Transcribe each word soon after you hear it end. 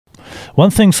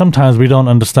one thing sometimes we don't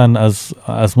understand as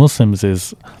Muslims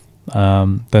is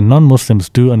that non-Muslims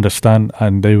do understand,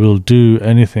 and they will do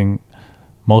anything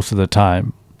most of the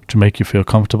time to make you feel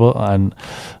comfortable. And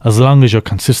as long as you're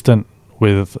consistent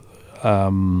with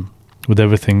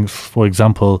everything, for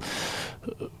example,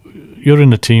 you're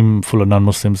in a team full of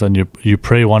non-Muslims and you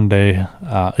pray one day,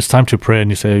 it's time to pray,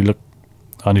 and you say, look,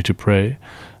 I need to pray,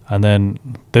 and then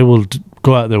they will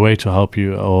go out their way to help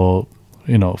you, or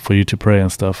for you to pray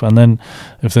and stuff. And then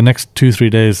if the next 2-3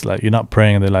 days like you're not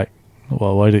praying, and they're like,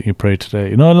 well, why didn't you pray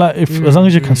today? Like as long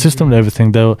as you're consistent with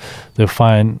everything, they're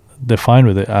fine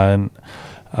with it. And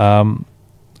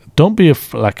don't be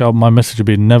my message would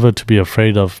be never to be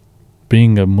afraid of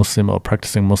being a Muslim or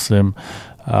practicing Muslim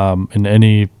in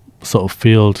any sort of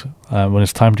field when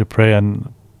it's time to pray.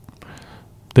 And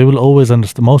they will always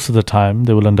understand. Most of the time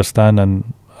they will understand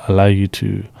and allow you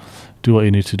to do what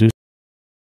you need to do.